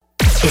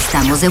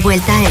Estamos de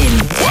vuelta en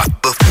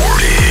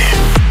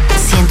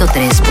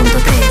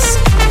 103.3.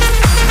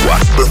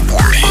 What the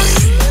 40.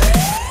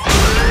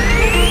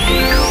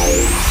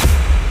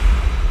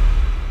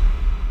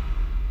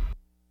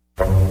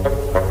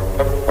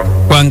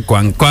 Cuan,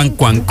 cuan, cuan,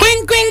 cuan.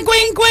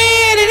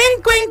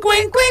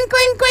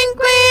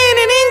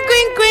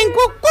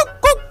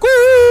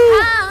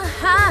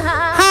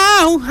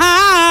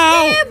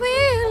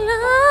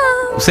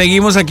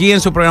 Seguimos aquí en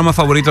su programa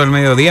favorito del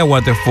mediodía,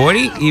 What the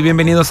 40, y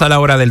bienvenidos a la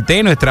hora del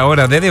té, nuestra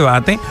hora de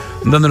debate,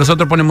 donde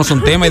nosotros ponemos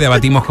un tema y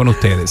debatimos con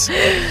ustedes.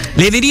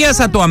 ¿Le dirías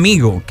a tu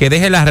amigo que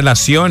deje la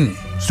relación,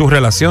 su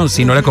relación,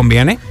 si no le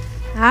conviene?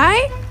 Ay.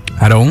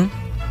 Aarón.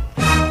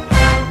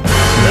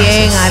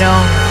 Bien,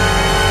 Aarón.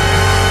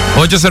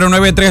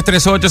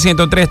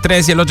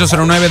 809-338-1033 y el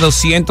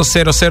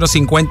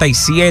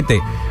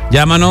 809-200-0057.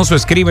 Llámanos o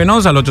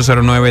escríbenos al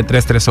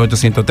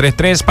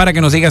 809-338-1033 para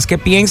que nos digas qué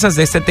piensas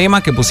de este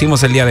tema que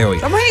pusimos el día de hoy.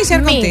 Vamos a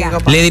iniciar contigo,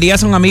 papá. ¿Le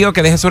dirías a un amigo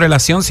que deje su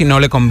relación si no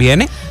le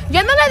conviene?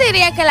 Yo no le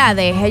diría que la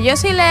deje, yo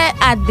sí le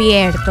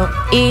advierto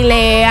y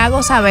le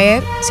hago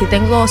saber si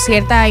tengo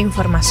cierta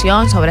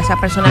información sobre esa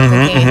persona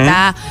con quien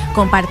está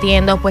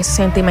compartiendo pues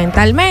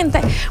sentimentalmente,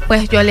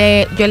 pues yo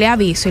le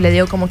aviso y le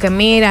digo como que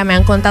mira, me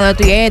han contado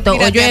esto y esto,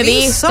 mira, o yo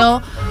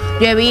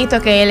he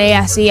visto que él es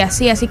así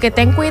que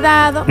ten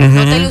cuidado,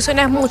 no te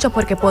ilusiones mucho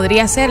porque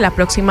podría ser la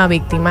próxima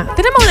víctima.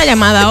 Tenemos una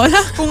llamada ahora.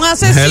 Un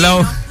asesino.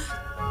 Hello.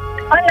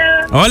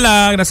 Hola.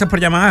 Hola, gracias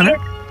por llamar.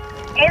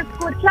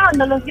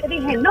 Escuchándolos, yo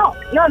dije, no.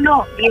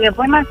 Y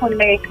después me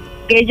acordé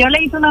que yo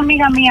le hice a una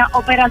amiga mía,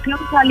 operación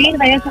salir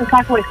de ese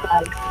saco de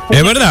sal.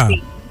 ¿Es verdad?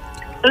 Sí.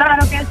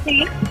 Claro que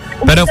sí.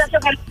 Un muchacho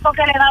que le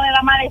da de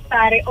la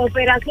malestar,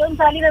 operación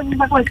salir de un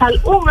saco de sal.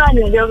 1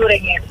 año yo duré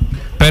en eso.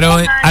 Pero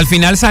al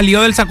final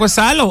salió del saco de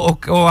sal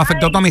o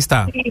afectó tu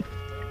amistad. Sí.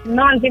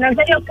 No, al final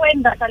se dio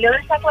cuenta, salió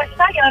del saco de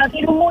sal y ahora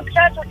tiene un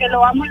muchacho que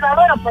lo amo y lo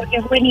adoro porque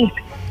es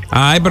buenísimo.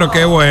 Ay, pero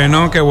qué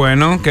bueno, qué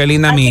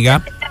linda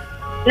amiga.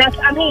 Las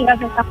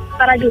amigas están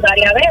para ayudar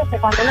y a veces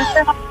cuando uno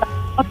se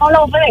no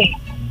lo ve.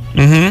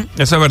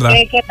 Eso es verdad.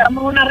 Que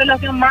estamos en una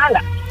relación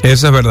mala.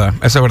 Eso es verdad.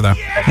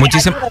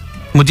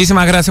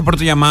 Muchísimas gracias por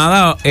tu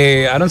llamada.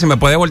 Aaron, si me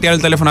puede voltear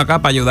el teléfono acá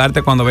para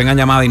ayudarte cuando vengan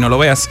llamada y no lo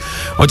veas.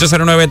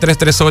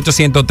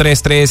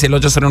 809-338-1033 y el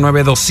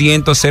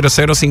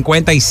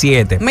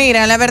 809-200-0057.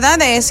 Mira, la verdad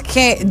es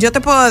que yo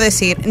te puedo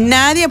decir,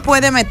 nadie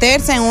puede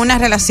meterse en una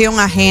relación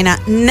ajena.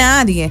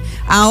 Nadie.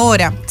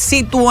 Ahora,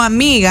 si tu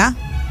amiga...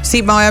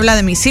 Sí, voy a hablar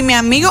de mí. Si mi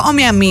amigo o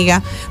mi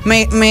amiga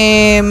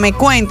me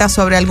cuenta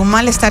sobre algún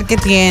malestar que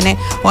tiene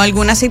o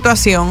alguna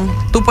situación,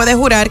 tú puedes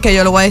jurar que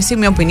yo le voy a decir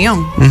mi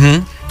opinión.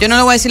 Yo no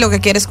le voy a decir lo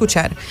que quiere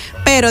escuchar.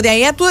 Pero de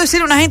ahí a tú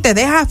decir a una gente,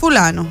 deja a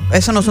fulano,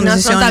 eso no son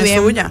decisiones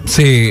suyas.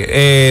 Sí,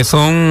 es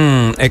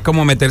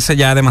como meterse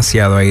ya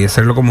demasiado ahí,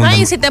 hacerlo como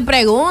y si te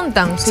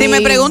preguntan. Si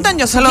me preguntan,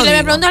 yo se lo digo. Si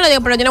me preguntan, le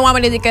digo, pero yo no voy a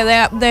venir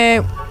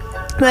de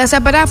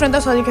desesperar frente a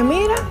eso. Dije,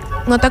 mira,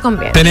 no te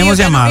conviene. Tenemos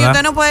llamada. Y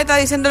usted no puede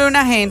estar diciéndole a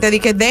una gente de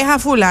que deja a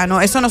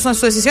fulano, eso no son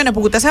sus decisiones,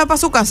 porque usted se va para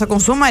su casa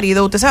con su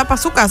marido, usted se va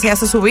para su casa y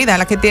hace su vida,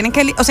 la que tienen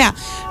que... O sea,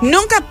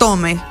 nunca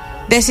tome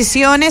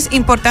decisiones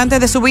importantes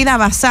de su vida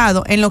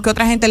basado en lo que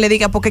otra gente le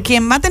diga, porque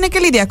quien va a tener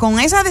que lidiar con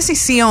esas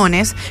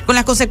decisiones, con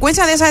las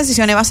consecuencias de esas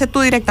decisiones, va a ser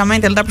tú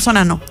directamente, la otra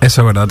persona no.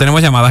 Eso es verdad.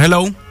 Tenemos llamada.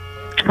 Hello.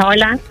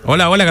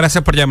 Hola,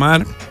 gracias por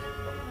llamar.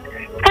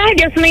 Ay,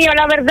 Dios mío,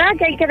 la verdad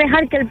que hay que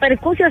dejar que el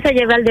percucio se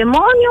lleve al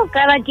demonio,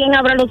 cada quien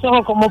abra los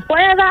ojos como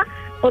pueda,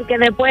 porque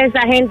después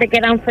esa gente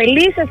quedan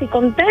felices y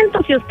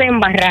contentos y usted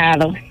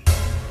embarrado.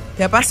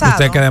 ¿Qué ha pasado?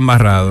 Usted queda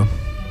embarrado.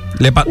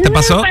 ¿Te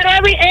pasó? Pero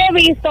he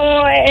visto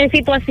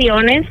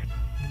situaciones.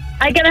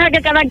 Hay que dejar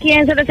que cada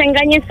quien se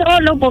desengañe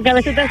solo, porque a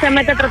veces usted se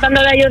mete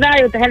tratando de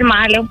ayudar y usted es el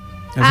malo.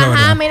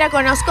 Ajá, mira,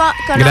 conozco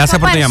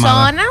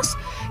personas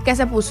que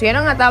se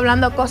pusieron a estar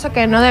hablando cosas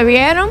que no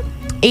debieron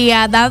y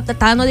a estar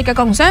dando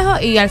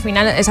consejos y al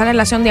final esa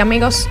relación de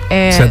amigos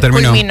se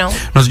terminó. Culminó.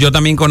 Yo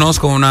también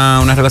conozco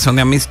una relación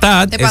de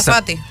amistad. ¿Te pasó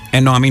a ti?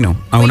 No, a mí no.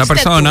 A una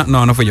persona. Tú?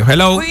 No fui yo.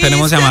 Hello,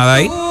 tenemos llamada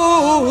ahí.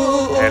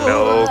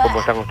 Hello, ¿cómo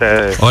están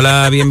ustedes?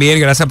 Hola, bien,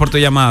 gracias por tu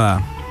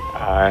llamada.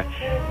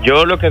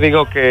 Yo lo que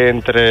digo que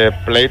entre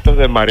pleitos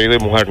de marido y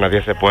mujer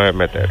nadie se puede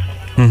meter.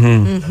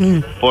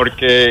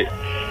 Porque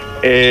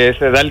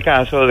se da el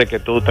caso de que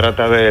tú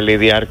tratas de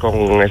lidiar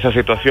con esa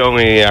situación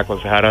y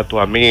aconsejar a tu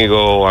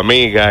amigo o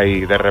amiga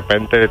y de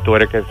repente tú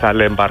eres que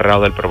sale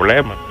embarrado del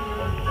problema.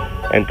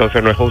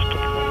 Entonces no es justo.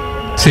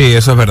 Sí,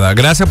 eso es verdad.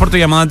 Gracias por tu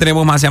llamada.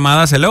 Tenemos más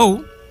llamadas. Hello.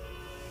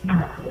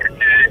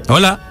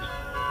 Hola.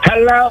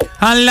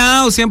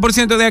 Hello,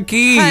 100% de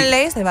aquí.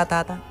 Jales de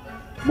batata.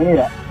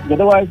 Mira, yo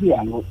te voy a decir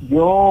algo.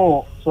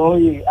 Yo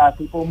soy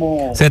así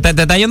como... ¿Te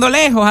está yendo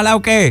lejos? ¿Ojalá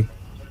o qué?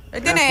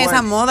 ¿Él tiene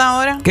esa moda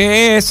ahora?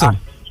 ¿Qué es eso?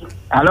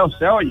 ¿Aló,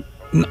 se oye?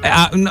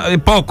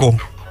 Poco.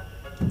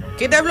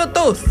 Quita el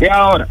Bluetooth. ¿Qué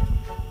ahora?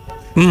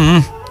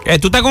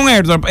 ¿Tú estás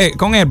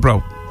con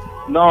AirPro?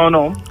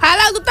 No.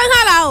 Jalao, tú estás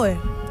jalao,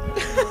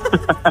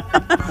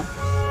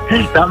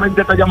 Dame,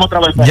 te llamo otra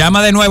vez.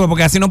 Llama de nuevo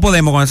porque así no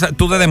podemos con esa,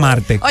 tú desde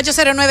Marte.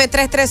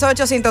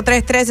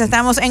 809-338-1033.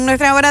 Estamos en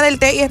nuestra hora del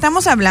té y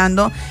estamos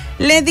hablando.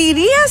 ¿Le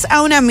dirías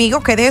a un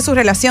amigo que deje su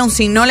relación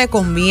si no le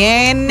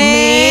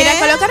conviene? Mira,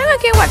 colocaron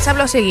aquí en WhatsApp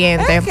lo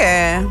siguiente. ¿Es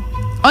qué?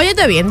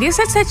 Óyete bien,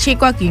 dice este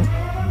chico aquí.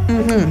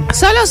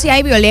 Solo si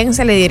hay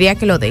violencia le diría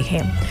que lo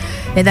deje.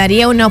 Le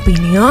daría una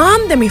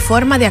opinión de mi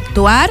forma de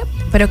actuar,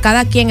 pero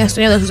cada quien es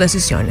dueño de sus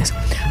decisiones.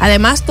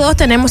 Además, todos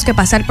tenemos que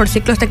pasar por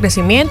ciclos de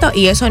crecimiento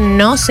y eso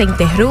no se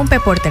interrumpe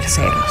por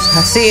terceros.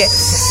 Así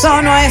es. Eso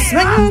no es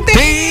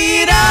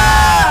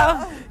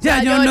mentira.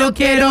 Ya yo no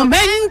quiero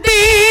mentira.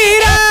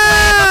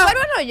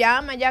 Cuervo no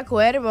llama, ya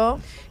Cuervo.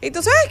 ¿Y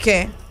tú sabes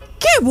qué?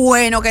 Qué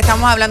bueno que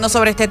estamos hablando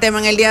sobre este tema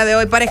en el día de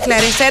hoy para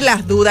esclarecer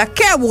las dudas.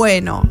 Qué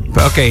bueno.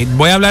 Ok,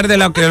 voy a hablar de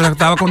lo que les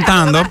estaba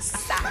contando.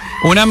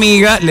 Una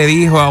amiga le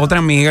dijo a otra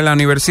amiga en la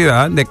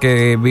universidad de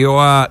que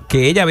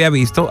que ella había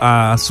visto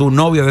a su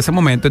novio de ese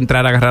momento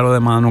entrar a agarrarlo de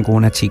mano con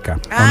una chica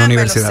a una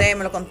universidad. Me lo sé,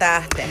 me lo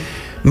contaste.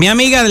 Mi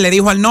amiga le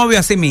dijo al novio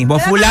a sí mismo,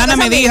 fulana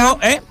me dijo,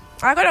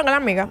 Ah, con la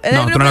amiga.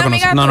 No, tú no la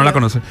conoces. No la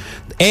conoces.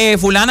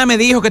 Fulana me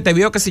dijo que te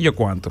vio que sé yo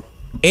cuánto.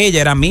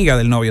 Ella era amiga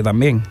del novio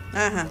también.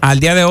 Ajá. Al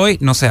día de hoy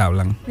no se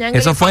hablan.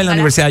 Eso fue en la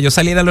universidad. Yo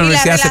salí de la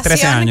universidad hace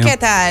 13 años. ¿Qué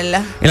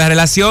tal? Y la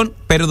relación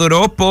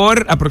perduró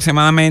por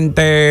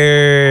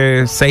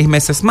aproximadamente 6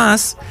 meses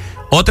más.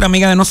 Otra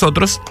amiga de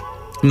nosotros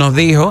nos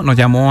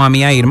llamó a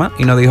mí, a Irma,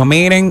 y nos dijo,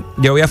 miren,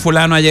 yo vi a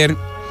fulano ayer,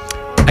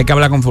 hay que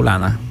hablar con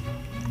fulana.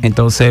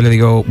 Entonces le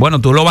digo, bueno,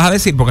 tú lo vas a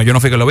decir porque yo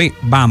no fui que lo vi.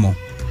 Vamos.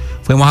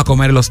 Fuimos a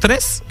comer los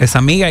tres, esa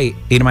amiga, y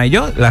Irma y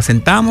yo, la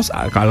sentamos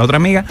a la otra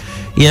amiga,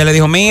 y ella le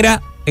dijo,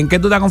 mira, ¿en qué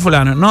tú estás con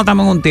fulano? No,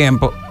 estamos en un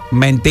tiempo.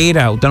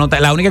 Mentira, usted no está,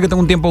 la única que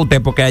tengo un tiempo es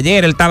usted, porque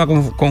ayer él estaba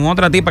con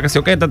otra tipa que se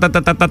o qué,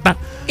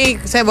 Y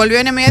se volvió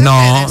enemiga de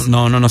ustedes.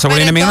 No se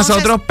volvió enemiga de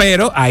nosotros,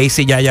 pero ahí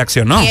sí ya ella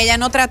accionó. Y ella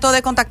no trató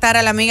de contactar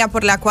a la amiga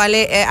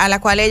a la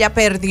cual ella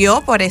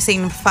perdió por ese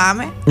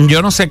infame.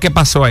 Yo no sé qué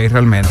pasó ahí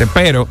realmente,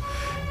 pero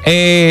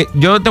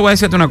yo te voy a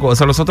decirte una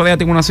cosa. Los otros días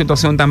tengo una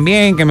situación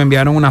también que me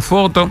enviaron una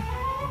foto,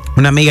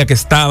 una amiga que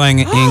estaba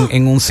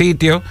en un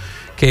sitio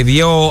que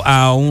vio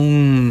a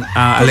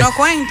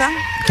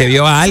que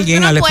vio a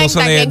alguien, al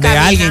esposo de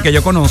alguien que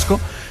yo conozco.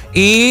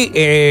 Y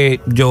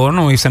yo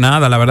no hice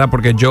nada, la verdad,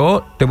 porque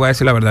yo te voy a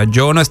decir la verdad,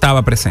 yo no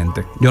estaba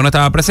presente, yo no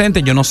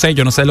sé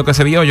lo que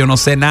se vio, yo no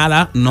sé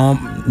nada,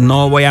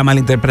 no voy a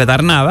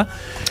malinterpretar nada.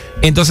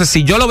 Entonces,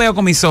 si yo lo veo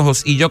con mis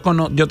ojos y yo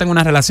tengo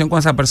una relación con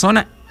esa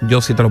persona, yo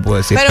sí te lo puedo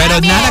decir.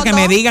 Pero nada que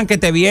me digan que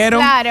te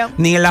vieron, claro.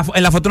 Ni en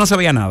la foto no se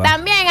veía nada.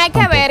 También hay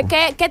que ver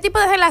qué tipo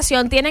de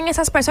relación tienen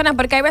esas personas,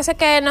 porque hay veces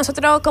que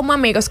nosotros como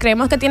amigos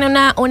creemos que tienen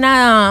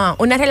una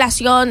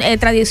relación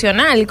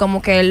tradicional,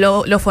 como que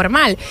lo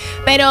formal.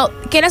 Pero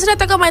quiero hacer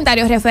este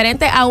comentario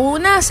referente a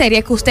una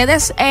serie que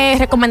ustedes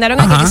recomendaron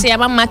aquí, que se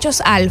llama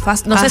Machos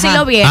Alfas. No sé si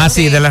lo vieron. Ah,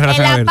 sí, de la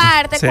relación abierta. En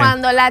la parte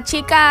cuando la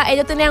chica,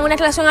 ellos tenían una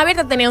relación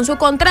abierta, tenían su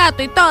contrato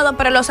y todo,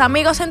 pero los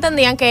amigos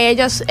entendían que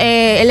ellos,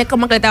 él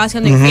como que le estaba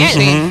haciendo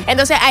infiel.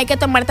 Entonces hay que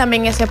tomar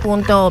también ese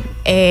punto.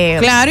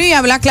 Claro, y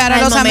hablar claro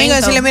a los amigos,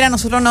 decirle, mira,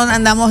 nosotros no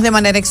andamos de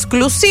manera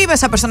exclusiva,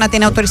 esa persona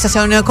tiene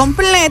autorización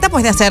completa,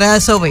 pues de hacer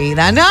su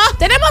vida, ¿no?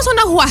 Tenemos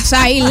unos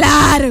WhatsApp ahí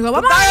largos,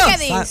 vamos a ver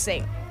qué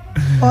dicen.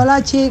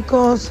 Hola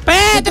chicos.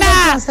 Petra. Yo tuve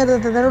el placer de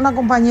tener una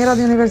compañera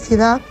de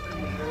universidad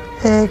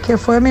que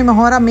fue mi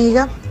mejor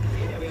amiga,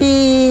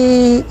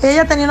 y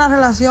ella tenía una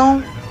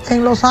relación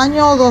en los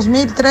años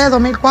 2003,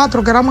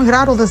 2004, que era muy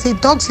raro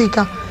decir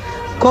tóxica,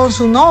 con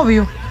su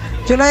novio.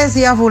 Yo le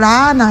decía,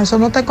 fulana, eso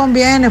no te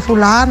conviene,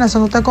 fulana, eso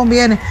no te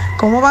conviene.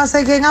 ¿Cómo va a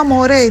ser que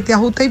enamore y te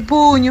ajuste el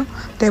puño,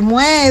 te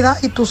mueda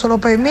y tú se lo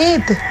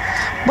permites?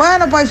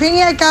 Bueno, pues al fin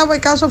y al cabo, el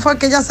caso fue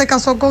que ella se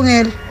casó con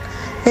él.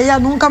 Ella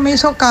nunca me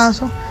hizo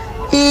caso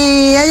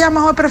y ella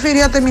mejor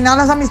prefirió terminar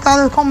las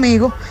amistades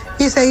conmigo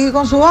y seguir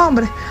con su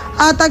hombre.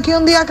 Hasta que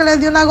un día que le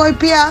dio una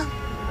golpeada,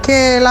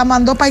 que la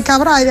mandó para el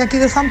Cabral de aquí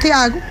de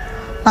Santiago,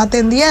 la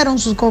atendieron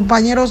sus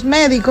compañeros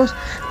médicos,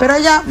 pero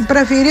ella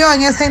prefirió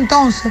en ese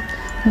entonces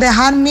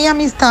dejar mi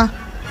amistad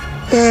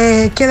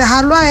que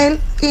dejarlo a él,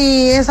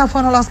 y esas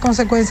fueron las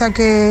consecuencias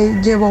que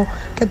llevó,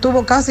 que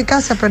tuvo casi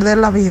a perder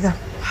la vida.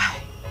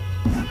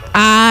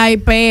 Ay,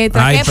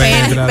 Petra, qué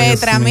pena,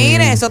 Petra,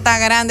 mire, mío. eso está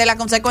grande, las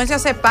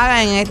consecuencias se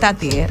pagan en esta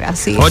tierra,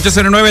 así.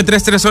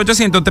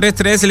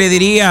 809-338-1033, le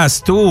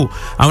dirías tú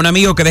a un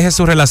amigo que deje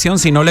su relación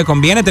si no le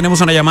conviene.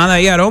 Tenemos una llamada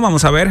ahí, Aro,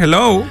 vamos a ver,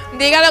 hello.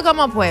 Dígalo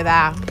como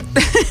pueda.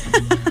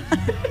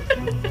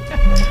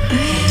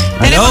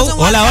 Hello,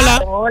 hola.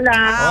 Gracias por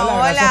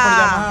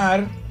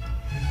llamar.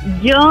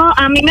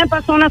 A mí me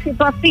pasó una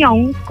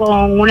situación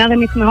con una de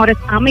mis mejores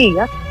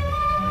amigas.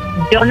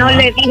 Yo no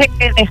le dije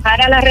que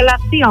dejara la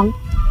relación,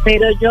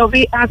 pero yo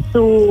vi a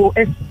su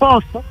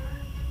esposo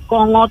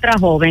con otra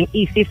joven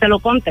y sí se lo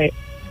conté.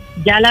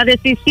 Ya la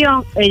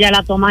decisión ella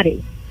la tomaré,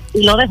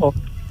 y lo dejó.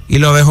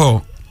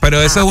 Pero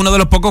ese es uno de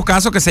los pocos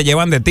casos que se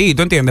llevan de ti,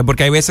 ¿tú entiendes?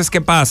 Porque hay veces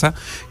que pasa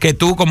que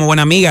tú, como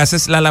buena amiga,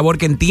 haces la labor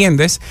que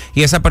entiendes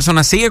y esa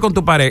persona sigue con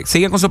su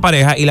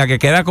pareja, y la que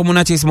queda como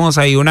una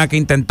chismosa y una que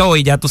intentó,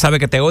 y ya tú sabes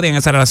que te odian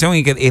esa relación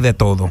y de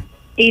todo.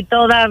 y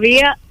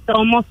todavía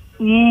somos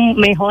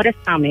mejores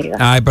amigas.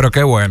 Ay, pero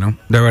qué bueno,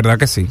 de verdad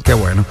que sí, qué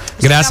bueno.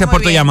 Gracias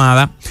por tu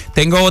llamada.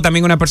 Tengo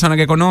también una persona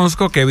que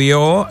conozco que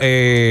vio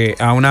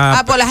a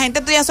una... pues la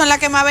gente tuya son las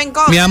que más ven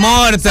cosas. Mi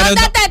amor, son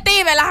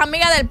detectives, las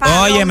amigas del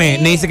padre. Óyeme,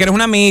 ni siquiera es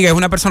una amiga, es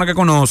una persona que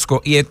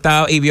conozco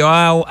y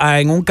vio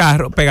en un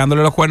carro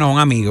pegándole los cuernos a un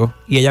amigo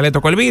y ella le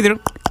tocó el vidrio.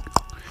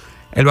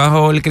 Él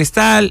bajó el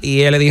cristal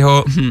y él le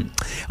dijo,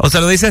 o se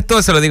lo dices tú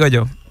o se lo digo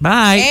yo.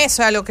 Bye.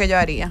 Eso es lo que yo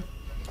haría.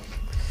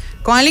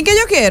 Con alguien que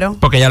yo quiero.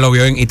 Porque ella lo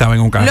vio y estaba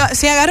en un carro.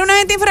 Si agarro una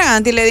gente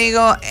infragante y le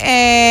digo,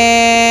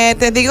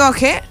 te digo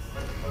que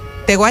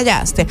te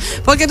guayaste.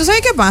 Porque tú sabes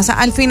qué pasa,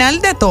 al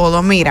final de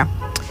todo, mira,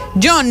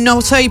 yo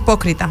no soy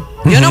hipócrita.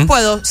 Yo no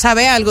puedo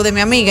saber algo de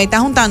mi amiga y estar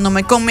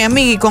juntándome con mi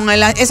amiga y con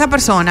esa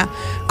persona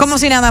como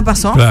si nada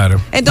pasó. Claro.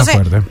 Entonces,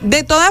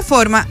 de todas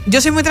formas, yo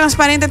soy muy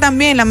transparente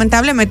también.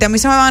 Lamentablemente, a mí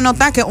se me va a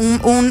notar que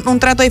un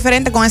trato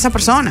diferente con esa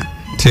persona.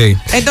 Sí.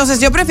 Entonces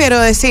yo prefiero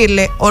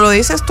decirle, o lo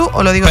dices tú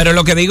o lo digo yo. Pero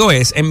lo que digo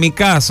es, en mi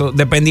caso,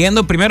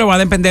 dependiendo, primero va a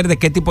depender de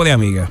qué tipo de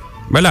amiga,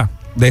 ¿verdad?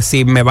 De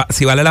si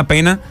vale la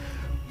pena,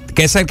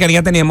 qué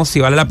cercanía teníamos, si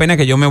vale la pena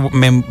que yo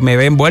me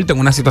vea envuelto en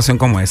una situación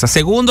como esa.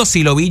 Segundo,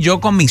 si lo vi yo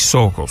con mis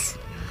ojos.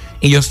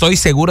 Y yo estoy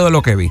seguro de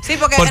lo que vi. Sí,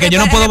 porque yo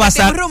no puedo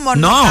basar. Rumor,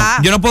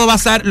 yo no puedo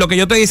basar lo que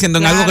yo estoy diciendo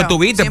en algo que tú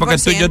viste. 100%.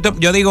 Porque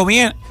yo digo,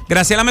 bien,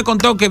 Graciela me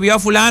contó que vio a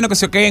fulano, que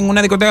sé qué, en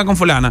una discoteca con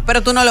fulana.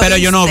 Pero tú no lo viste. Pero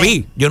yo no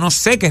vi. Yo no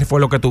sé qué fue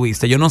lo que tú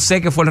viste. Yo no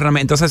sé qué fue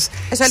realmente. Entonces,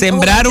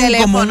 sembrar un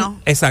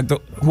común.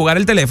 Exacto. Jugar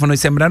el teléfono y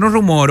sembrar un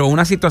rumor o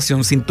una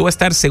situación sin tú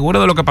estar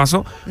seguro de lo que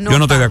pasó, yo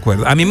no estoy de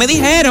acuerdo. A mí me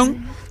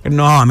dijeron.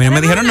 No, a mí no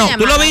me dijeron, no.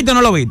 ¿Tú lo viste o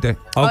no lo viste?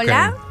 Okay.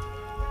 Hola.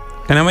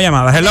 Tenemos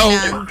llamadas. Hello.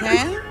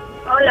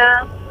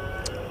 Hola.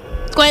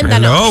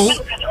 Cuéntanos.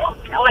 Hello.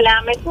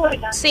 Hola, ¿me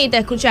escuchas? Sí, te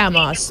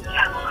escuchamos.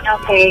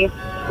 Ok.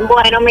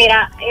 Bueno,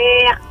 mira,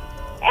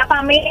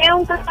 para mí es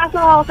un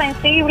caso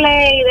sensible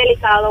y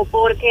delicado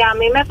porque a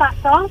mí me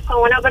pasó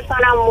con una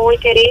persona muy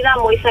querida,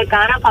 muy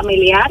cercana,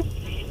 familiar.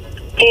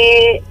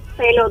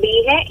 Se lo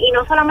dije y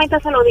no solamente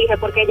se lo dije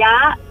porque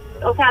ya,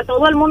 o sea,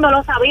 todo el mundo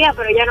lo sabía,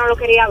 pero ella no lo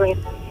quería ver.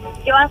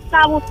 Yo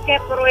hasta busqué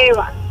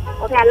pruebas.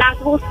 O sea, las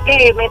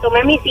busqué, me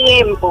tomé mi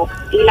tiempo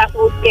y las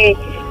busqué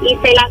y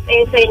se las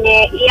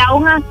enseñé y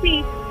aún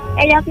así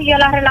ella siguió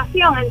la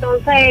relación.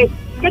 Entonces,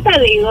 ¿qué te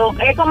digo?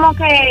 Es como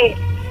que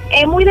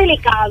es muy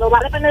delicado, va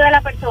a depender de la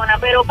persona,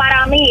 pero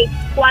para mí,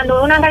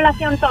 cuando una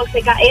relación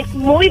tóxica es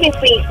muy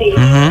difícil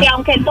que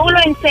aunque tú lo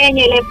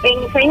enseñes, le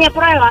enseñes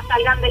pruebas,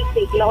 salgan del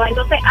ciclo.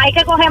 Entonces hay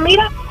que coger,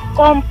 mira,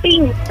 con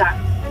pinza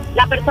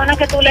la persona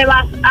que tú le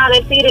vas a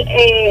decir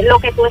lo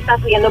que tú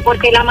estás viendo,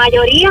 porque la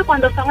mayoría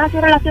cuando son así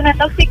relaciones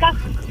tóxicas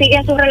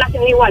siguen su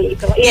relación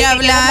igualito y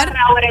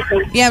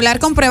hablar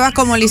con pruebas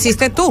como lo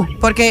hiciste tú,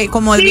 porque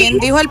como bien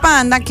dijo el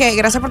Panda, que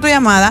gracias por tu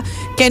llamada,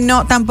 que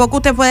no tampoco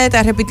usted puede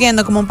estar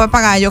repitiendo como un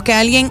papagayo que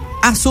alguien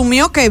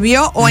asumió que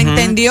vio o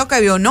entendió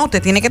que vio. No,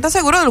 usted tiene que estar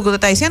seguro de lo que usted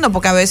está diciendo,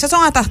 porque a veces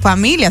son hasta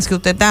familias que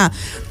usted está,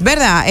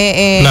 ¿verdad?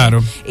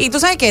 Claro. Y tú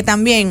sabes que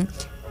también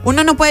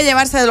uno no puede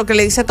llevarse de lo que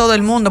le dice todo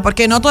el mundo,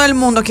 porque no todo el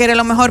mundo quiere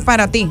lo mejor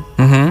para ti.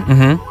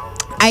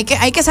 Hay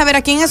que saber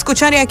a quién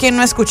escuchar y a quién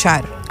no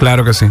escuchar.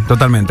 Claro que sí,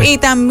 totalmente. Y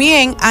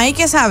también hay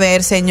que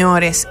saber,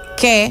 señores,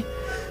 que,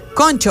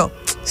 concho,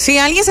 si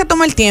alguien se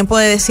toma el tiempo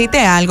de decirte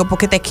algo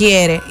porque te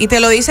quiere y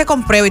te lo dice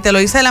con prueba y te lo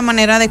dice de la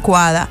manera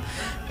adecuada,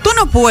 tú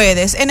no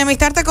puedes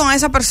enemistarte con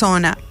esa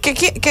persona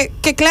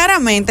que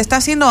claramente está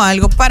haciendo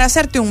algo para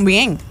hacerte un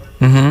bien.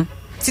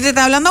 Si te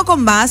está hablando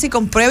con base y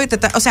con prueba,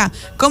 o sea,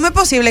 ¿cómo es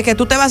posible que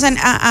tú te vas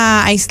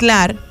a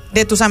aislar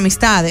de tus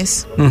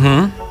amistades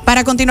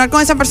para continuar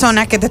con esa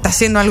persona que te está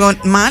haciendo algo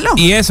malo?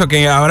 Y eso,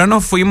 que ahora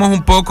nos fuimos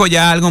un poco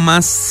ya a algo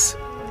más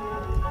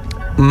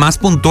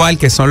puntual,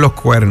 que son los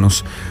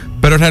cuernos.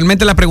 Pero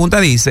realmente la pregunta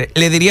dice,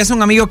 ¿le dirías a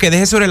un amigo que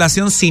deje su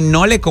relación si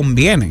no le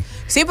conviene?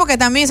 Sí, porque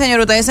también, señor,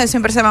 ustedes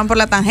siempre se van por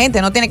la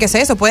tangente, no tiene que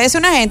ser eso. Puede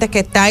ser una gente que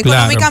está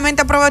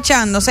económicamente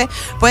aprovechándose,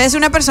 puede ser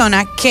una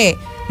persona que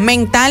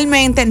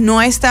mentalmente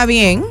no está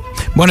bien.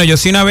 Bueno, yo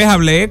sí una vez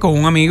hablé con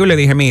un amigo y le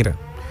dije, mira,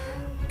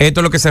 esto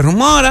es lo que se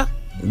rumora,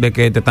 de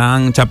que te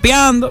están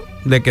chapeando,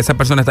 de que esa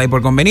persona está ahí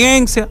por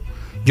conveniencia.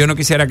 Yo no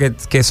quisiera que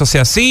eso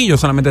sea así, yo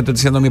solamente estoy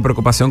diciendo mi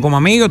preocupación como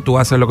amigo, tú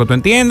haces lo que tú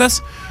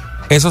entiendas.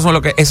 Eso es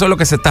lo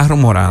que se está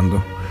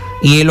rumorando.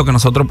 Y es lo que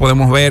nosotros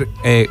podemos ver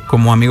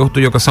como amigos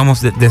tuyos que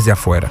somos desde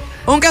afuera.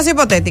 Un caso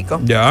hipotético.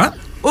 ¿Ya?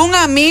 Un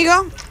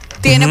amigo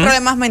tiene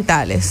problemas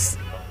mentales,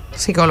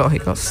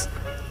 psicológicos.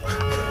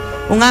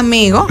 Un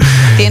amigo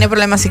tiene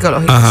problemas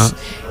psicológicos. Ajá.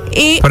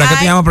 Y ¿Para qué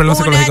te llamas problemas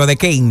psicológicos? ¿De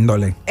qué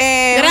índole?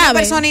 Una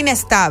persona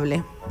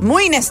inestable.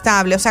 Muy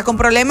inestable, o sea, con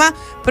problema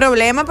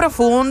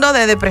profundo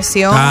de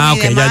depresión y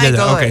demás y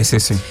todo eso.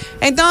 Sí.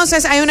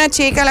 Entonces, hay una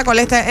chica a la cual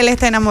él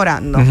está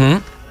enamorando.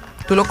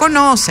 Tú lo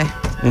conoces.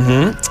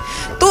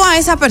 Tú a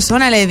esa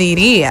persona le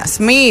dirías,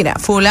 mira,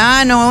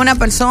 fulano es una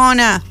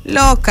persona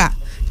loca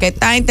que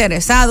está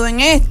interesado en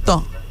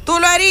esto. ¿Tú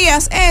lo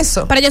harías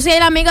eso? Pero yo soy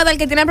el amigo del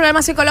que tiene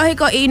problemas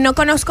psicológicos y no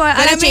conozco a la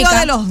chica. Eres amigo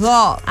de los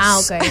dos. Ah,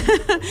 ok.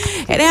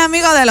 Eres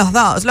amigo de los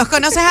dos. Los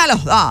conoces a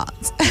los dos.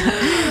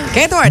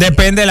 ¿Qué tú harías?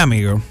 Depende del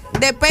amigo.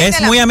 Depende.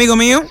 ¿Es muy amigo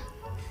mío?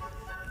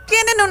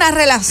 ¿Tienen una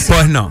relación?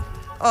 Pues no.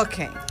 Ok.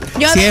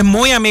 Si es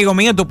muy amigo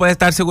mío, tú puedes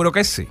estar seguro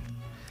que sí.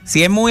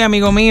 Si es muy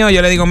amigo mío,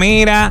 yo le digo,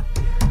 mira,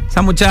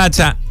 esa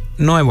muchacha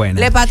no es buena.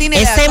 Le patina y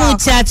Ese le acoja.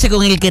 muchacho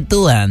con el que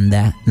tú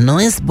andas no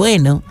es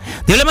bueno.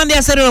 Yo le mandé a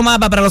hacer un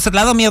mapa para los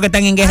lados míos que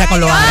están en guerra con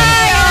los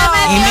árabes.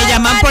 Y me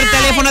llaman por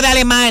teléfono de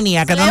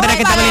Alemania, que donde era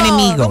que estaba el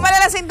enemigo. Súmale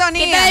la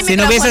sintonía. Si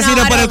no hubiese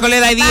sido por el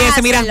colegio de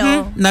 10, mira,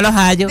 no los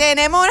hallo.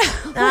 Tenemos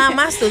una... Nada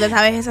más tú te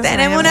sabes esa.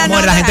 Tenemos una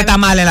Amor, la gente está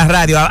mal en la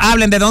radio.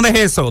 Hablen de dónde es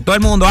eso. Todo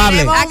el mundo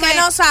hable. ¿A que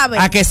no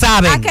saben? ¿A que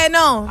saben? ¿A que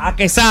no? ¿A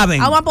que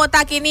saben? Vamos a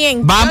apostar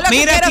 500. Va, Yo lo que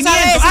mira, quiero 500.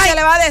 saber es si Ay. se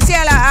le va a decir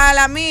a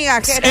la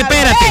amiga que...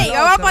 Espérate. Ey,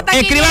 vamos a apostar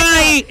 500.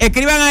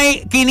 Escriban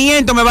ahí,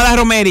 500 me va a dar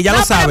Romery, ya lo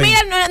Pero saben. mira,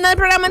 no el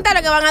programa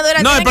entero que van a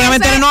durar. No, el Tiene programa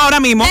que ser entero no ahora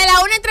mismo. De la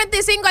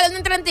 1:35 a la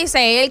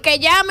 1:36. El que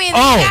llame y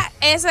Oh. diga,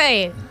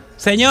 ese es.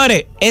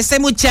 Señores, Ese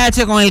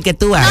muchacho con el que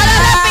tú No andas lo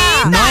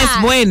repita. no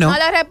es bueno. No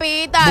lo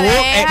repita.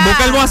 Deja.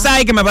 busca el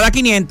WhatsApp que me va a dar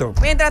 500.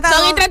 Mientras tanto...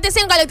 Son y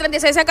 35 a la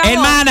 36 se acabó.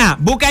 Hermana,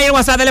 busca ahí el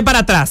WhatsApp, dele para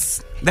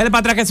atrás. Dele para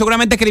atrás que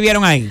seguramente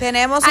escribieron ahí.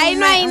 Tenemos Ahí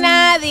no hay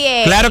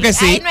nadie. Claro que Ahí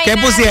sí. no hay ¿Qué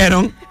nadie.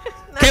 pusieron?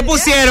 ¿Qué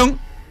pusieron?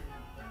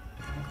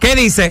 ¿Qué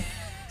dice?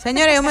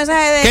 Señores, un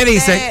mensaje de... ¿Qué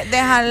dice? De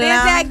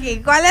Jalán. Dice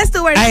aquí, ¿cuál es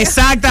tu versión?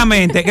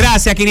 Exactamente.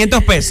 Gracias,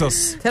 500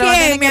 pesos. Se lo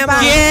tienen que pagar.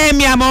 ¿Quién,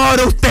 mi amor?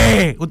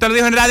 Usted. Usted lo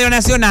dijo en Radio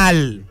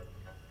Nacional.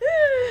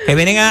 Que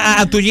vienen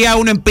a tullir a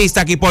uno en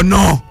pista aquí por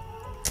no.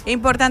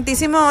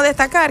 Importantísimo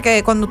destacar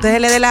que cuando ustedes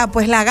le dé la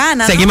gana,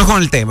 ¿no? Seguimos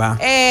con el tema.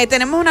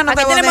 Tenemos una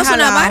nota Aquí de voz tenemos de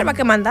una Jalao. barba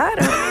que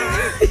mandaron.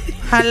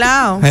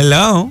 Jalao.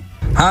 Hello.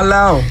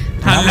 Hello.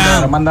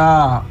 Hello. Me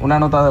manda una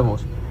nota de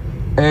voz.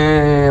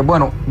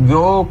 Bueno,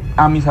 yo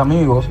a mis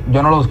amigos,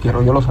 yo no los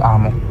quiero, yo los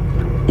amo.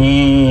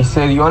 Y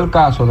se dio el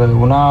caso de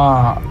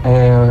una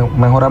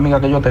mejor amiga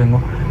que yo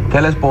tengo, que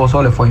el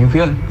esposo le fue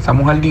infiel. Esa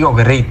mujer dio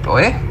grito,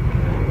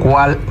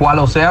 cual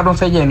océano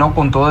se llenó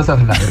con todas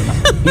esas lágrimas.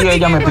 Y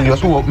ella me pidió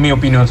mi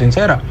opinión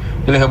sincera.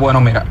 Yo le dije, bueno,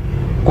 mira,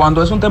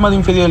 cuando es un tema de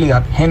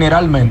infidelidad,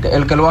 generalmente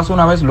el que lo hace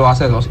una vez lo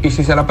hace dos. Y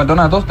si se la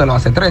perdona dos, te lo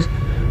hace tres.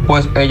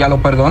 Pues ella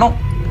lo perdonó.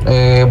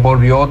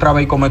 Volvió otra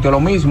vez y cometió lo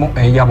mismo.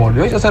 Ella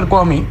volvió y se acercó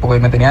a mí, porque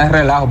me tenía de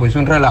relajo, pues hizo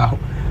un relajo.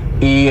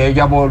 Y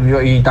ella volvió,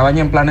 y estaba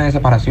ya en planes de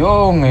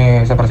separación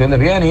de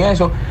bienes y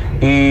eso.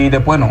 Y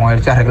después no,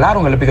 él se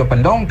arreglaron, él le pidió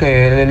perdón,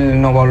 que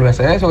él no volvió a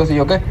hacer eso, qué sé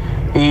yo qué.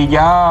 Y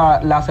ya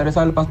la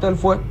cereza del pastel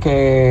fue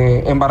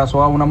que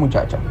embarazó a una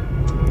muchacha.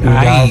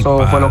 Y ya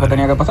eso fue lo que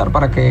tenía que pasar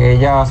para que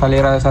ella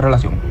saliera de esa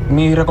relación.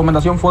 Mi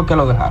recomendación fue que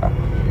lo dejara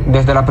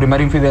desde la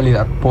primera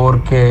infidelidad,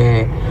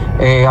 porque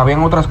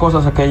habían otras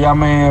cosas que ella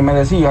me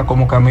decía,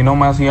 como que a mí no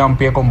me hacían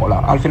pie con bola.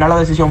 Al final la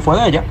decisión fue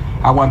de ella,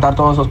 aguantar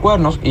todos esos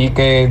cuernos, y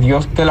que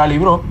Dios que la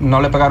libró,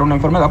 no le pegara una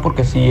enfermedad,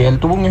 porque si él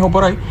tuvo un hijo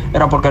por ahí,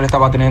 era porque él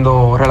estaba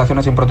teniendo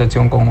relaciones sin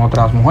protección con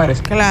otras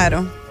mujeres.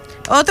 Claro.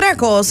 Otra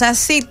cosa,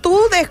 si tú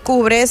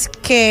descubres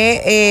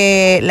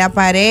que la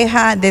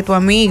pareja de tu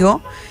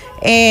amigo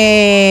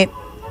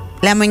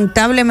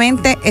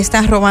lamentablemente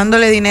estás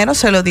robándole dinero,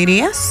 ¿se lo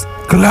dirías?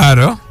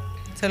 Claro.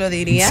 ¿Se lo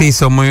dirías? Sí,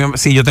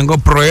 sí, yo tengo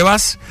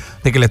pruebas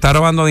de que le está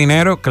robando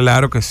dinero,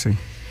 claro que sí.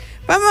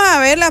 Vamos a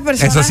ver las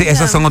personas. Eso sí,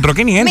 esos son otros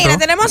 500. Mira,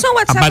 tenemos un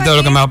WhatsApp aparte de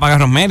lo aquí. que me va a pagar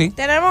Romery.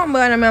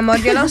 Bueno, mi amor,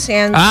 yo lo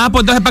siento. Ah,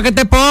 pues entonces, ¿para qué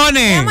te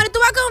pones? Mi amor, ¿tú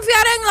vas a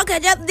confiar en lo que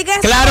yo diga?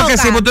 Claro que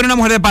sí, pues tú eres una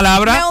mujer de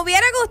palabra. Me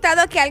hubiera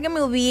gustado que alguien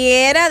me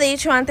hubiera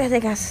dicho antes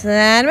de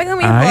casarme con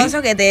mi Ay.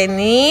 esposo que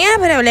tenía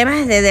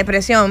problemas de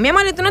depresión. Mi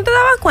amor, ¿y tú no te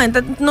dabas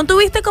cuenta? ¿No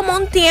tuviste como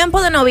un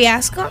tiempo de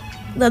noviazgo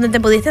donde te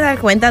pudiste dar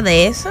cuenta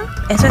de eso?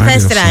 Eso está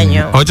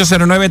extraño.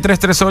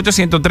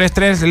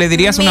 809-338-1033. ¿Le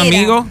dirías a un Mira.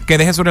 amigo que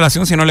deje su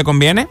relación si no le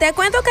conviene? Te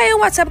cuento que hay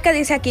un WhatsApp que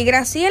dice aquí,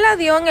 Graciela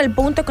dio en el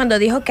punto cuando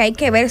dijo que hay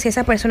que ver si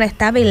esa persona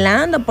está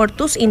velando por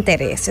tus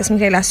intereses. Mi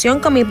relación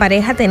con mi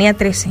pareja tenía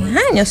 13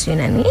 años y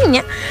una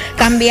niña.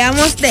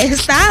 Cambiamos de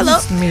estado.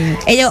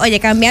 Ellos,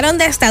 cambiaron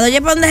de estado. Oye,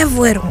 ¿para dónde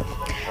fueron?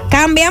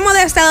 Cambiamos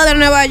de estado de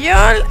Nueva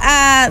York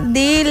a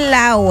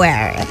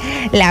Delaware.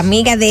 La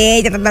amiga de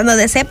ella tratando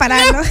de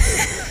separarnos.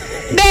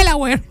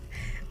 Delaware.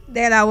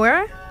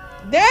 Delaware.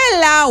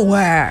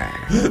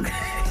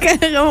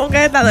 ¿Cómo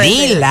que está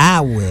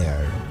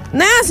Delaware.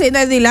 No, sí, no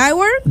es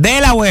Delaware.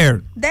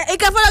 Delaware. ¿Y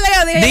qué fue lo que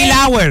yo dije?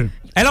 Delaware.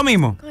 Es lo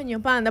mismo.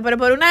 Coño, Panda, pero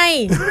por una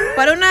I,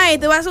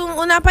 tú vas a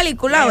una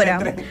película ahora.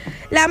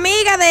 La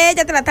amiga de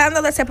ella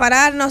tratando de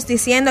separarnos,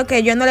 diciendo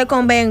que yo no le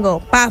convengo.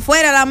 Pa'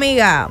 afuera la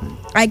amiga.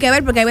 Hay que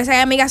ver, porque a veces hay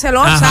amigas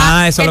celosas.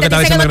 Ajá, eso es lo que te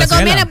estaba dicen que no te diciendo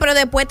conviene, Graciela. pero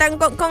después están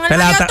con el Te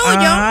la novio ta-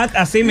 tuyo.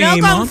 así no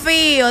mismo.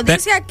 confío.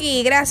 Dice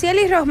aquí,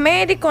 Graciela y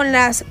Rosmery con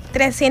las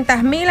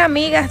 300,000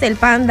 amigas del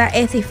Panda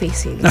es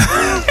difícil.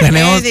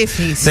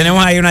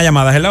 tenemos ahí una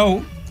llamada. Hello.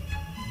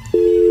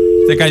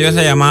 Se cayó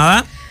esa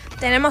llamada.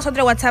 Tenemos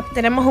otro WhatsApp,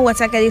 tenemos un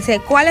WhatsApp que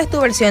dice, ¿cuál es tu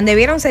versión?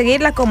 ¿Debieron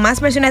seguirla con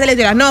más versiones de la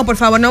historia? No, por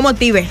favor, no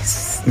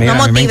motives. Mira,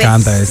 no a mí me motives.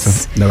 encanta eso,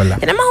 de verdad.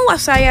 Tenemos un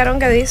WhatsApp, Aaron,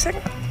 que dice...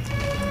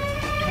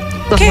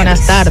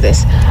 Buenas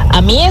tardes.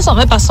 A mí eso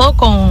me pasó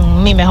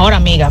con mi mejor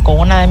amiga, con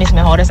una de mis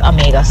mejores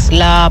amigas.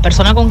 La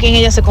persona con quien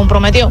ella se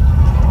comprometió,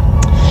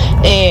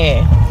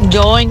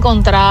 yo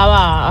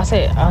encontraba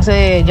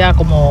hace ya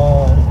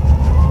como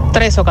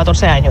 13 o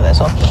 14 años de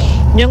eso.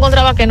 Yo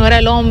encontraba que no era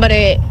el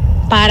hombre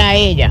para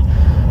ella,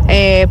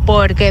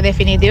 porque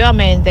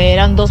definitivamente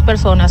eran dos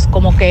personas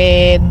como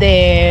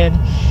que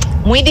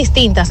muy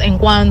distintas en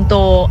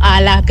cuanto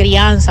a la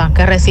crianza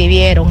que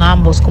recibieron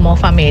ambos como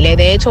familia.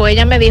 De hecho,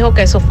 ella me dijo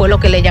que eso fue lo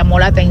que le llamó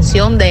la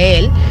atención de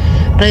él,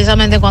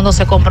 precisamente cuando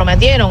se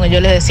comprometieron. Y yo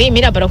le decía, sí,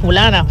 mira, pero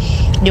fulana,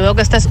 yo veo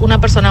que esta es una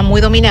persona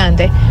muy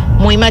dominante,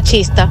 muy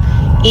machista,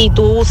 y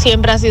tú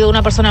siempre has sido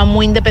una persona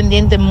muy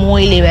independiente,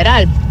 muy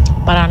liberal.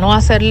 Para no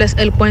hacerles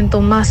el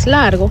cuento más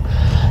largo,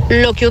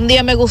 lo que un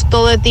día me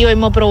gustó de ti hoy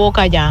me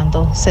provoca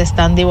llanto. Se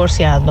están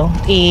divorciando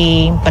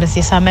y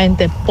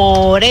precisamente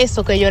por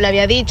eso que yo le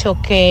había dicho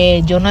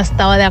que yo no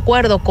estaba de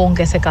acuerdo con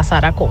que se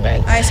casara con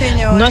él. Ay,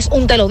 señor. No es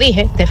un te lo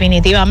dije,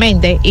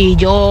 definitivamente, y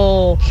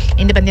yo,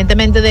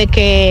 independientemente de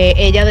que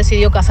ella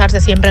decidió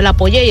casarse, siempre la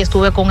apoyé y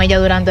estuve con ella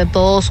durante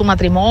todo su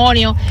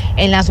matrimonio,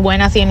 en las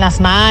buenas y en las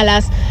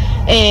malas,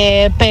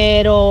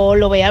 pero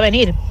lo veía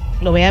venir.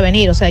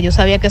 O sea, yo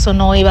sabía que eso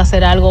no iba a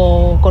ser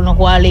algo con lo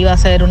cual iba a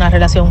ser una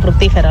relación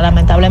fructífera,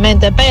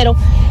 lamentablemente, pero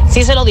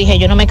sí se lo dije,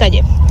 yo no me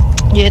callé.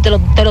 Yo te lo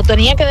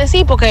tenía que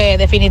decir porque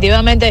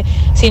definitivamente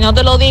si no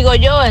te lo digo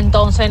yo,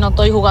 entonces no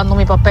estoy jugando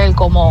mi papel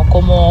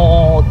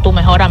como tu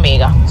mejor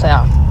amiga, o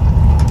sea,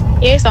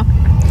 y eso.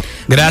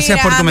 Gracias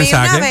por tu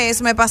mensaje. Una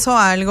vez me pasó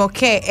algo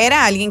que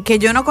era alguien que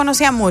yo no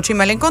conocía mucho y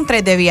me lo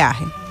encontré de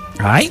viaje.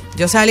 Ay.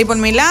 Yo salí por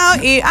mi lado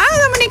y,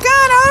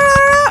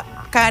 dominicana,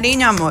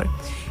 cariño, amor.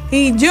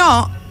 Y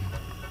yo,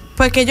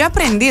 pues que yo he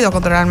aprendido a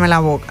controlarme la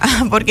boca,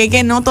 porque es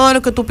que no todo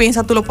lo que tú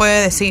piensas tú lo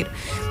puedes decir.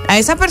 A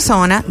esa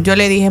persona yo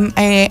le dije,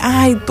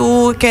 ay,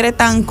 tú que eres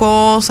tan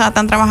cosa,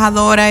 tan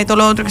trabajadora y todo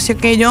lo otro,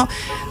 que yo,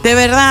 de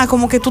verdad,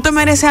 como que tú te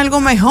mereces algo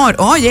mejor.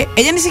 Oye,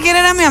 ella ni siquiera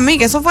era mi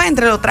amiga, eso fue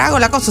entre los tragos,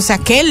 la cosa, o sea,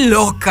 qué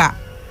loca.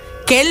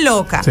 Qué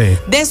loca. Sí.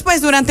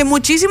 Después, durante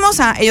muchísimos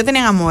años, ellos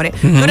tenían amores.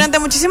 Durante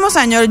muchísimos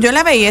años yo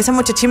la veía, esa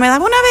muchacha, y me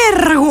daba una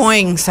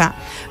vergüenza,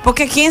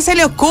 porque ¿a quién se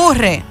le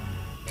ocurre?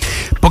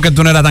 Porque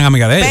tú no eras tan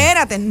amiga de ella.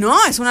 Espérate,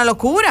 no, es una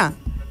locura.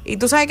 ¿Y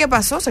tú sabes qué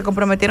pasó? Se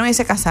comprometieron y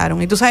se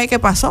casaron. ¿Y tú sabes qué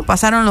pasó?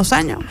 Pasaron los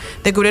años,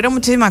 descubrieron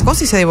muchísimas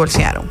cosas y se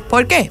divorciaron.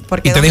 ¿Por qué?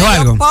 Porque ¿y te dijo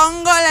algo?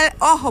 Pongo la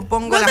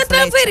flecha. ¿No te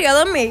transfirió a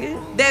dormir?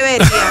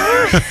 Debería.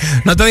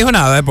 ¿No te dijo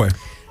nada después?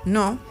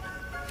 No.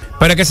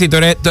 Pero es que sí, tú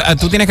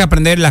tienes que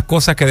aprender las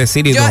cosas que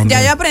decir y dónde.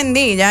 Ya yo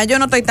aprendí, ya yo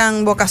no estoy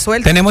tan boca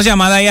suelta. Tenemos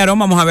llamada ahí, Aarón,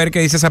 vamos a ver qué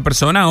dice esa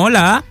persona.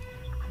 Hola.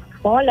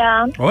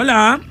 Hola.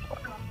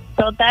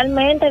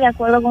 Totalmente de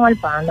acuerdo con el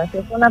Panda. Si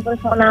es una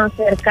persona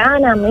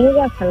cercana,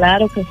 amiga,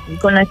 claro que sí.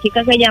 Con la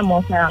chica que llamó,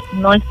 o sea,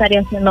 no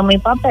estaría haciendo mi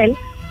papel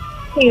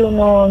si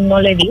uno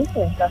no le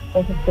dice las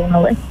cosas que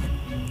uno ve.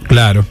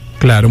 Claro.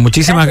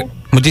 Muchísimas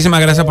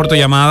gracias por tu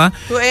llamada.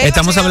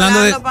 Estamos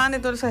hablando de... Panda,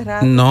 y tú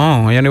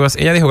no,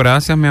 ella dijo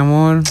gracias, mi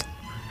amor.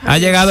 Ha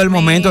llegado el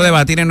momento de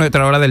debatir en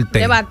nuestra hora del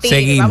té.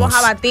 Seguimos. Vamos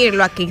a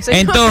batirlo aquí.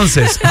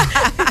 Entonces,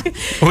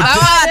 vamos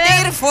a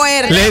batir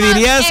fuerte. ¿Le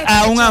dirías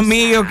a un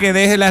amigo que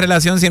deje la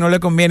relación si no le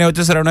conviene?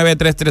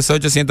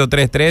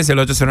 809-338-1033, el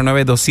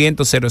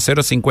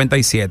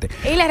 809-200-0057.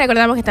 Y les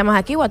recordamos que estamos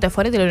aquí,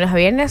 Waterford, de lunes a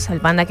viernes, el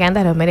Panda que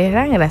anda, Rosmery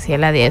Herrand,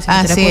 Graciella Dietsch.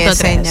 Así es,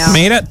 señor.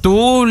 Mira,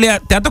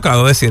 ¿te ha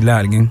tocado decirle a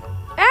alguien?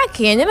 ¿A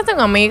quién? Yo no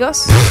tengo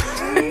amigos.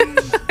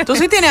 Tú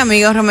sí tienes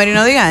amigos, Romery,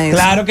 no digas eso.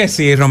 Claro que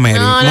sí, Romery.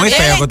 Muy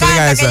feo que tú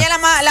digas eso. Ella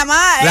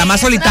la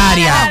más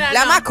solitaria.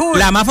 La más cool.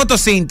 La más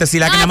fotosíntesis,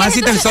 la que nada más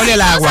necesita el sol y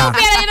el agua. Yo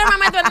no me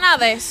meto en nada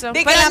de eso.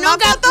 Pero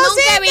nunca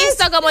he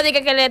visto como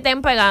que le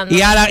estén pegando.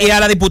 Y a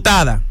la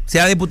diputada. Si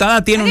la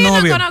diputada tiene un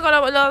novio. No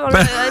conozco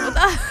la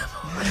diputada.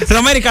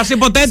 Romery, caso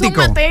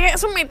hipotético.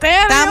 Es un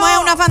misterio. Estamos en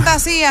una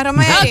fantasía,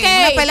 Romery. Ok,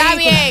 está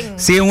bien.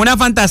 Sí, en una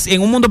fantasía,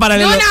 en un mundo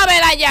paralelo. No una vez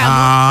la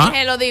llamo.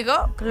 Se lo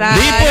digo. Claro.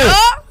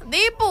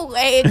 Dipu,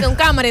 con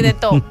cámara y de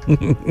todo.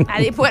 La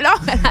Dipu es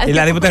loca. Y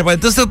la Dipu te responde,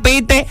 tú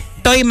supiste,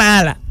 estoy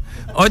mala.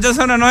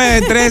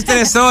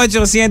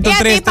 809-338-1033. ¿Y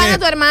a ti, para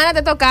tu hermana, te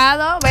ha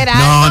tocado ver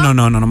algo?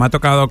 No me ha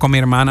tocado con mi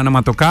hermana, no me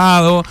ha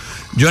tocado.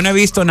 Yo no he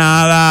visto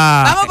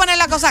nada. Vamos a poner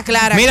la cosa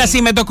clara. Mira, aquí.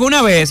 sí, me tocó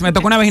una vez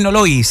y no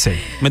lo hice.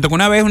 Me tocó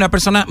una vez una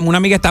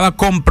amiga estaba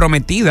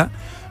comprometida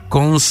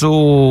con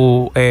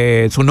su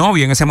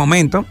novio en ese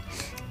momento.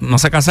 No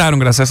se casaron,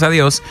 gracias a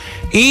Dios.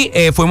 Y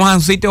fuimos a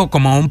un sitio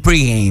como un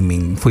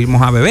pre-gaming.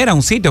 Fuimos a beber a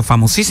un sitio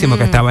famosísimo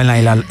que estaba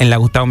en la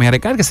Gustavo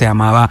Mijarecal, que se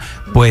llamaba,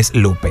 pues,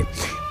 Lupe.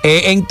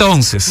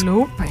 Entonces...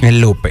 El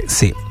Lupe,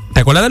 sí.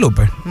 ¿Te acuerdas de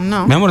Lupe?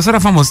 No. Mi amor, eso era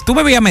famoso. Tú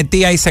me habías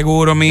metido ahí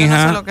seguro, mija. Yo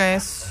no sé lo que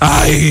es.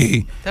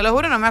 Ay. Te lo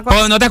juro, no me acuerdo.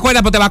 Pues no te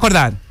acuerdas, pero te vas a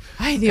acordar.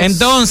 Ay, Dios.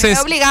 Entonces...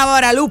 Me obligaba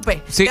ahora a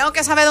Lupe. Sí. Tengo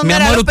que saber dónde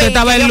era Lupe. Mi amor, Lupe. usted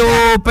estaba en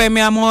Lupe,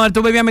 mi amor.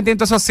 Tú vivías metido en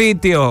todos esos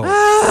sitios.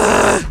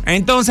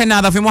 Entonces,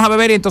 nada, fuimos a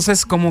beber y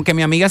entonces como que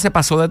mi amiga se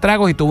pasó de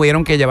tragos y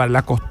tuvieron que llevarla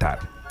a acostar.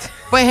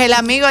 Pues el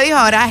amigo dijo,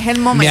 ahora es el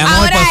momento. Mi amor,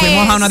 ahora pues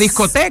fuimos a una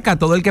discoteca,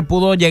 todo el que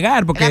pudo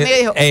llegar, porque el amigo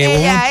dijo,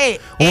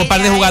 hubo un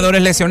par de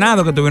jugadores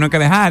lesionados que tuvieron que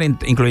dejar,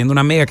 incluyendo una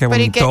amiga que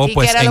vomitó. ¿Y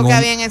qué era lo que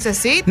había en ese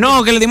sitio?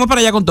 No, que le dimos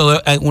para allá con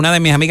todo. Una de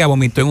mis amigas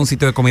vomitó en un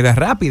sitio de comida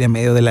rápida en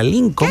medio de la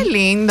Lincoln. Qué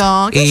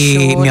lindo, qué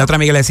Y chulo. mi otra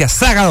amiga le decía,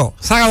 sácalo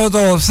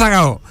todo.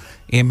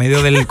 y en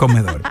medio del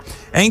comedor.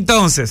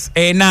 Entonces,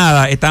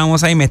 nada,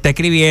 estábamos ahí, me está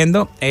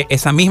escribiendo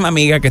esa misma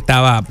amiga que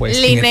estaba, pues...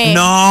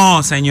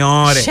 No,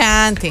 señores.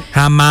 Shanti.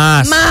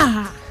 Jamás.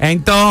 Maja.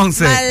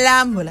 Entonces,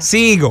 Malámbula.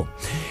 sigo.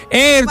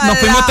 Nos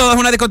fuimos todos a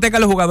una discoteca,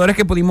 los jugadores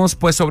que pudimos,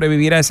 pues,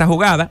 sobrevivir a esa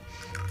jugada.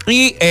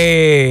 Y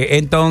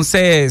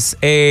entonces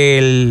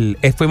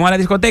fuimos a la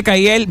discoteca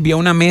y él vio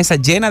una mesa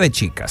llena de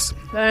chicas.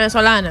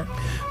 Venezolana.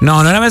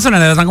 No era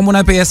venezolana, era como una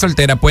despedida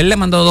soltera. Pues él le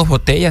mandó 2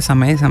 botellas a esa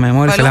mesa, mi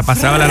amor, y se la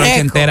pasaba la noche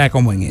entera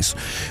como en eso.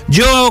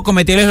 Yo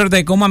cometí el error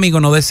de como amigo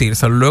no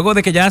decírselo. Luego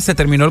de que ya se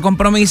terminó el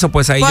compromiso,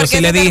 pues ahí yo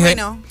sí le dije...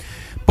 Terminó?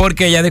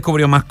 Porque ella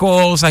descubrió más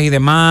cosas y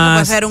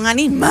demás. Puede ser un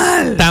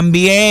animal.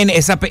 También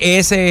ese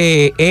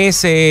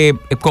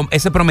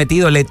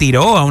prometido le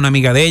tiró a una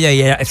amiga de ella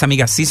y esa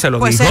amiga sí se lo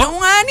dijo. Puede ser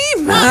un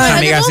animal. Esa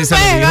amiga sí se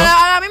lo dijo.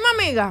 ¿A la misma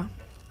amiga?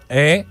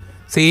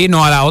 Sí,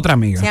 no, a la otra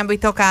amiga. Se han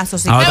visto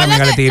casos. Sí. A otra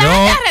amiga le tiró.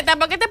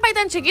 ¿Por qué este país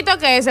tan chiquito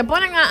que se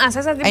ponen a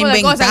hacer ese tipo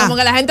de cosas? Como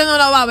que la gente no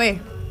lo va a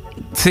ver.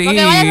 Sí,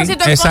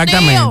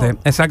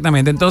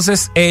 exactamente.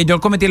 Entonces, yo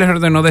cometí el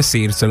error de no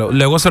decírselo.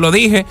 Luego se lo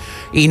dije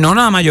y no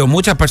nada más yo.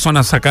 Muchas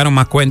personas sacaron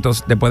más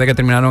cuentos después de que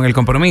terminaron el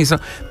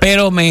compromiso,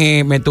 pero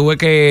me tuve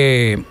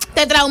que...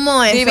 ¿Te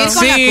traumó eso? Vivir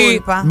con la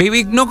culpa.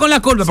 No con la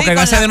culpa, porque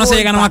gracias a Dios no se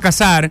llegaron a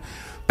casar,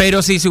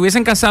 pero si se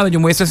hubiesen casado yo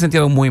me hubiese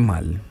sentido muy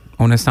mal.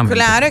 Honestamente.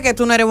 Claro, es que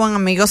tú no eres buen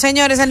amigo.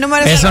 Señores, el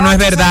número es... Eso no es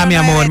verdad, mi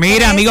amor.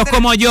 Mira, amigos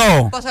como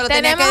yo.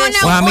 Tenemos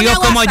amigos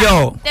como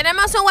yo.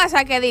 Tenemos un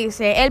WhatsApp que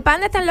dice: el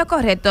Panda está en lo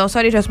correcto.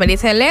 Sorry, Rosmery.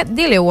 Dice: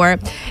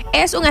 Delaware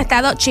es un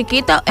estado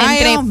chiquito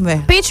entre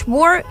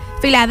Pittsburgh,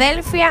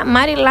 Filadelfia,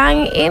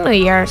 Maryland y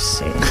New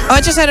Jersey.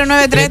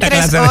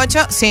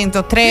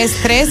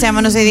 809-338-1033.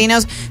 Llámanos y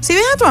dinos: si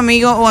ves a tu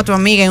amigo o a tu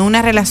amiga en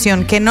una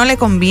relación que no le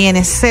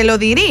conviene, ¿se lo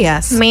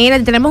dirías?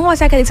 Mira, tenemos un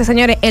WhatsApp que dice: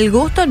 señores, el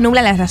gusto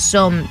nubla la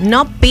razón.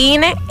 No opine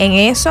en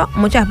eso.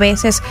 Muchas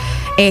veces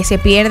se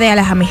pierde a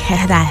las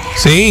amistades.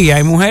 Sí,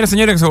 hay mujeres,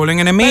 señores, que se vuelven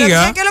enemigas. Pero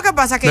 ¿sabes qué es lo que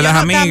pasa? Que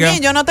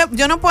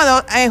yo no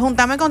puedo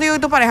juntarme contigo y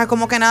tu pareja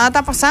como que nada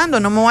está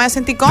pasando. No me voy a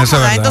sentir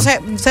cómoda. Entonces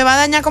se va a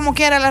dañar como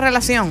quiera la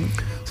relación.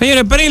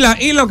 Señores, pero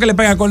 ¿y lo que le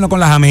pega con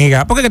las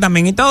amigas? Porque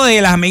también y todo, y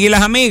las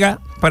amigas,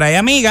 pero hay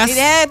amigas. Y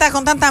deje de estar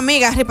con tantas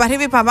amigas, para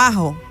arriba y para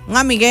abajo. Un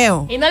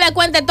amigueo. Y no le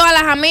cuente todas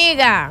las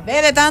amigas.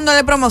 Deje de estar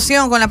dándole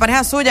promoción con la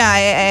pareja suya.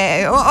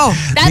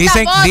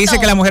 Dice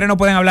que las mujeres no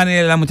pueden hablar ni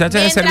de la muchacha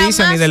de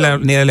servicio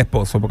ni del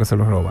esposo porque se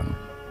los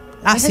roban.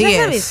 Así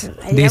es.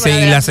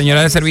 Dice, y la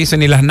señora de servicio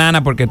ni las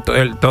nanas porque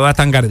todas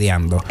están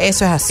guardiando.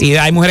 Eso es así. Y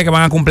hay mujeres que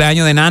van a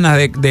cumpleaños de nanas,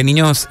 de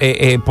niños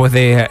pues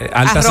de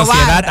alta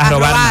sociedad a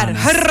robar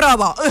nanas.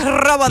 Robo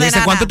de Dice,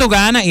 nanas. ¿cuánto tú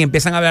ganas? Y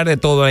empiezan a hablar de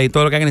todo y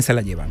todo lo que hagan y se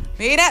la llevan.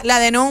 Mira, la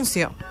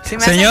denuncio.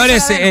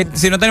 Señores,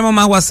 si no tenemos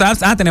más WhatsApp,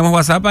 tenemos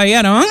WhatsApp ahí,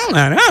 ¿no?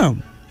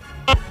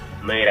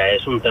 Mira,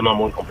 es un tema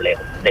muy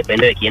complejo.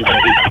 Depende de quién te lo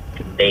diga,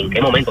 de en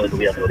qué momento de tu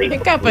vida te lo diga.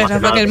 ¿Qué pasa?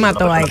 Porque él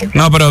mató ahí.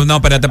 No,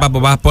 espérate, papo,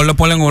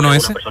 ponlo en uno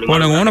ese.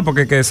 Ponlo en uno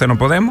porque que se no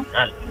podemos.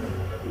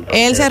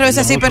 Él cerró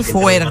ese zipper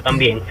fuerte.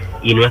 También.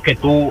 Y no es que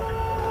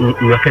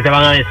te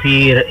van a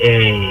decir,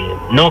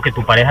 no, que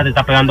tu pareja te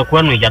está pegando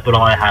cuerno y ya tú lo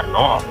vas a dejar.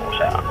 No, o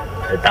sea,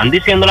 te están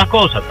diciendo las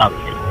cosas, está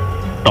bien.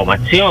 Toma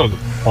acción,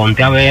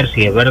 ponte a ver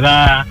si es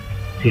verdad,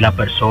 si la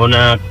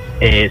persona,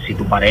 si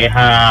tu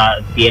pareja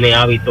tiene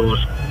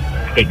hábitos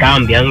que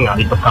cambian,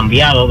 hábitos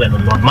cambiados de lo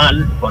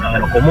normal, fuera de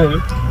lo común,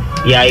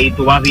 y ahí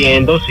tú vas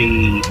viendo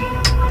si,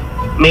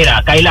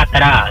 mira, cae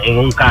atrás en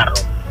un carro,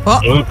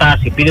 en un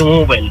taxi, pide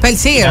un Uber,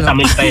 gasta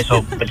 1,000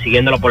 pesos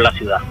persiguiéndolo por la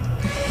ciudad.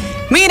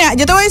 Mira,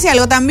 yo te voy a decir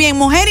algo también,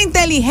 mujer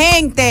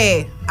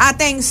inteligente.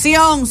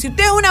 Atención, si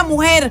usted es una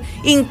mujer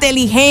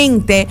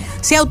inteligente,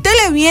 si a usted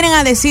le vienen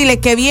a decirle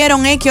que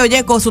vieron X o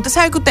Y cosas, usted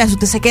sabe que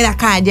usted se queda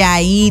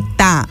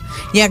calladita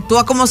y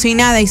actúa como si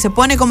nada y se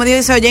pone, como dice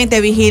ese oyente,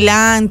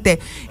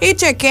 vigilante y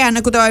chequea. No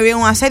es que usted va a vivir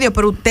un asedio,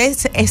 pero usted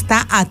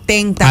está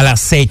atenta. Al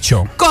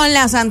acecho. Con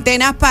las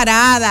antenas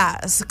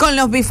paradas, con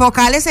los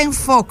bifocales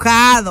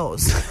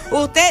enfocados.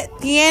 Usted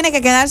tiene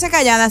que quedarse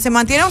callada, se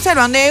mantiene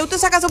observando y ahí usted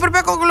saca sus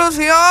propias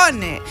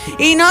conclusiones.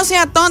 Y no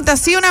sea tonta.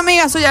 Si una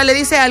amiga suya le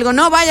dice algo,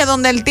 no vaya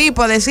donde el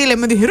tipo a decirle,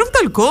 me dijeron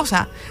tal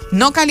cosa.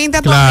 No caliente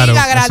a tu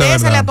amiga,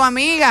 agradécele a tu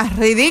amiga,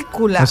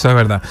 ridícula. Eso es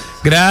verdad.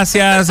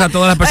 Gracias a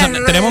todas las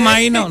personas. ¿Tenemos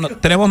maíz? No,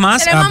 ¿tenemos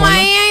más? ¿Tenemos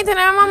maíz?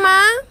 ¿Tenemos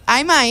más?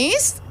 ¿Hay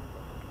maíz?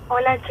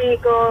 Hola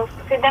chicos,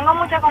 si tengo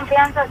mucha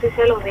confianza sí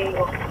se los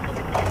digo,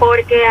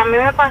 porque a mí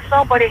me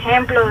pasó, por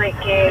ejemplo, de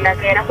que la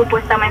que era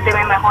supuestamente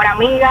mi mejor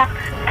amiga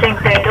se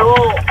enteró,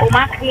 o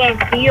más bien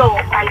vio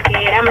al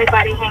que era mi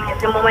pareja en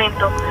ese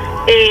momento,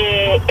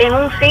 en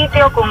un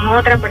sitio con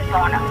otra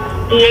persona,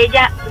 y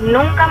ella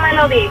nunca me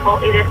lo dijo,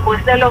 y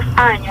después de los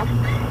años,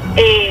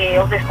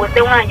 o después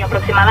de un año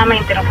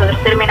aproximadamente, nosotros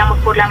terminamos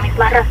por la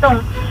misma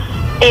razón,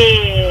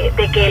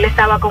 de que él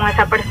estaba con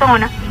esa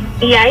persona.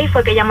 Y ahí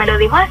fue que ella me lo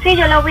dijo, sí,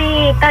 yo lo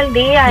vi tal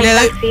día en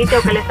tal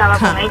sitio que él estaba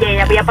con ella y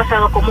había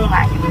pasado como un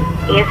año.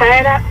 Y esa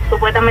era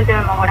supuestamente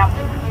mi mejor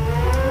amiga.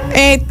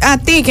 A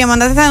ti que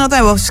mandaste esta nota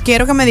de voz,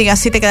 quiero que me digas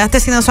si te quedaste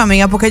siendo su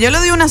amiga, porque yo le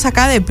doy una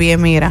sacada de pie,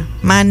 mira,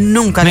 más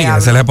nunca le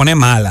hablo. Se le pone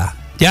mala.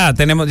 Ya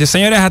tenemos,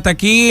 señores, hasta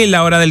aquí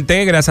la hora del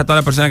té. Gracias a todas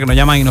las personas que nos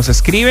llaman y nos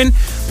escriben.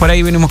 Por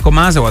ahí venimos con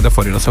más de What the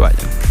Fuck y no se vayan.